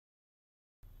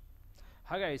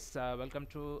Hi guys, welcome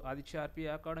to Aditya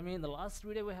RPA Academy. In the last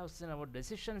video, we have seen about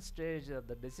decision stage.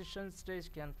 The decision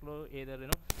stage can flow either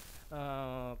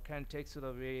can take to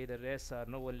the way the yes or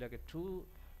no, only like two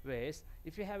ways.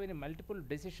 If you have any multiple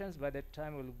decisions, by that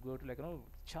time we'll go to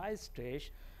choice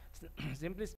stage.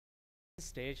 Simply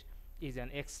stage is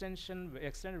an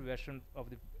extended version of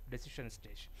the decision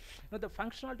stage. Now the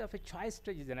functionality of a choice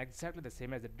stage is exactly the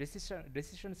same as the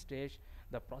decision stage.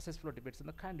 The process flow depends on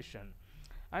the condition,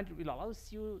 and it will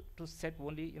allows you to set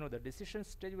only, the decision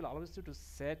stage will allows you to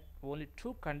set only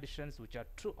two conditions which are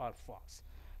true or false,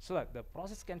 so that the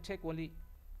process can take only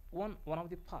one of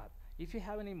the path. If you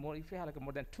have any more, if you have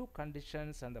more than two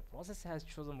conditions and the process has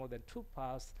chosen more than two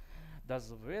paths,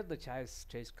 that's where the choice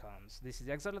stage comes. This is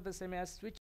exactly the same as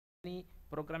switch any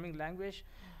programming language.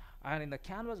 And in the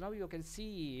canvas now you can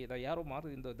see the arrow mark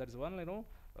in the, there is one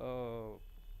uh,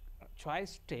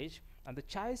 choice stage, and the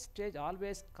choice stage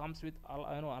always comes with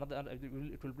another,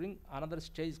 it will bring another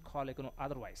stage called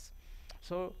otherwise.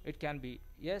 So it can be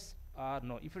yes or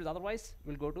no. If it is otherwise,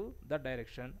 we'll go to that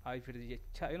direction. If it is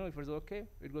if it is okay,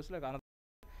 it goes like another.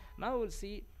 Now we'll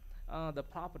see the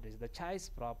properties, the choice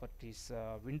properties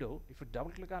window. If you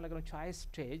double click on choice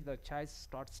stage, the choice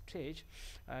start stage,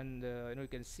 and you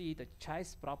can see the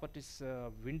choice properties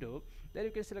window. There you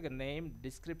can see like a name,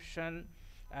 description,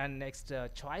 and next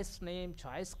choice name,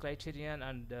 choice criterion,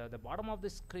 and the bottom of the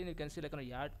screen you can see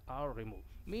add or remove.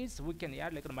 Means we can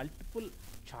add multiple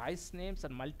choice names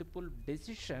and multiple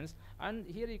decisions, and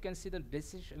here you can see the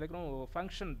decision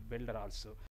function builder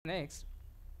also. Next,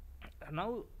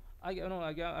 now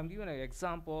I'm giving an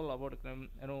example about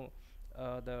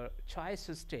the choice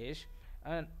stage,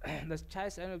 and the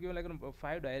choice I'm giving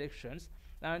five directions,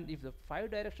 and if the five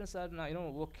directions are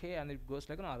okay, and it goes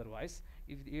otherwise.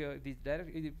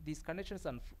 If these conditions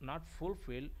are not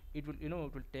fulfilled, it will it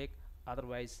will take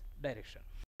otherwise direction.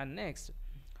 And next,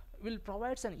 will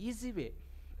provides an easy way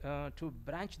to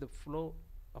branch the flow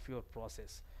of your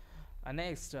process.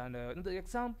 Next, and in the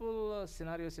example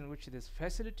scenarios in which this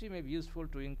facility may be useful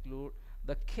to include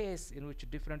the case in which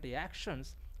different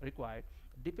actions required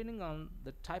depending on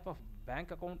the type of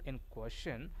bank account in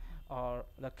question, or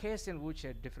the case in which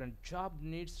a different job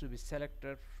needs to be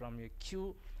selected from a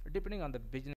queue depending on the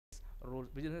business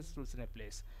rules in a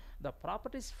place. The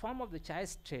properties form of the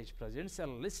choice stage presents a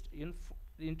list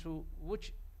into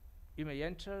which you may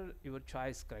enter your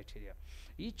choice criteria.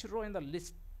 Each row in the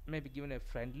list may be given a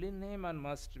friendly name and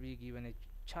must be given a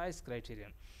choice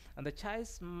criterion, and the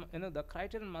choice the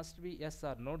criterion must be yes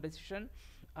or no decision,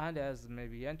 and as may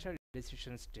be entered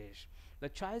decision stage. The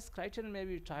choice criterion may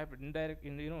be typed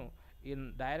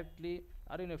indirectly,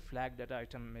 or in a flag data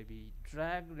item may be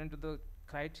dragged into the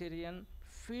criterion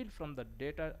field from the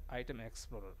data item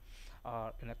explorer,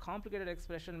 or in a complicated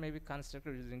expression may be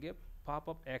constructed using a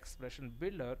pop-up expression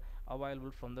builder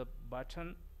available from the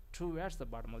button towards the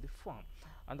bottom of the form,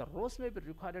 and the rows may be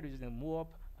recorded using move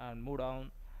up and move down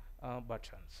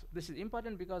buttons. This is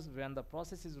important because when the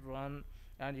process is run,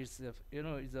 and it's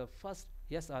it's the first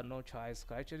yes or no choice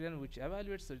criterion which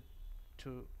evaluates it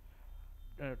to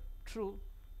true,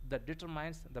 that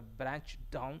determines the branch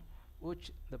down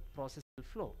which the process will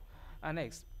flow. And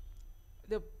next,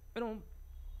 the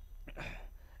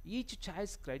each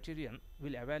choice criterion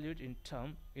will evaluate in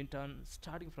turn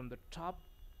starting from the top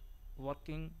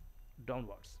working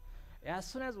downwards. As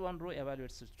soon as one row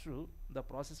evaluates as true, the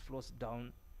process flows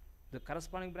down the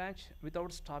corresponding branch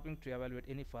without stopping to evaluate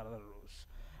any further rows.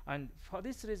 And for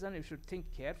this reason, you should think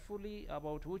carefully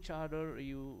about which order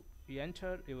you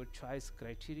enter your choice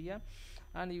criteria,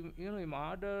 and you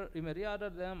may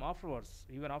reorder them afterwards.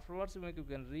 Even afterwards, you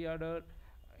can reorder,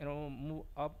 move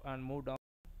up and move down.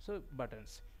 So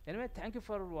buttons. Anyway, thank you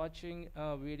for watching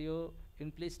video.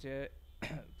 And please stay,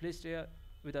 please stay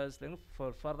with us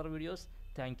for further videos.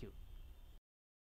 Thank you.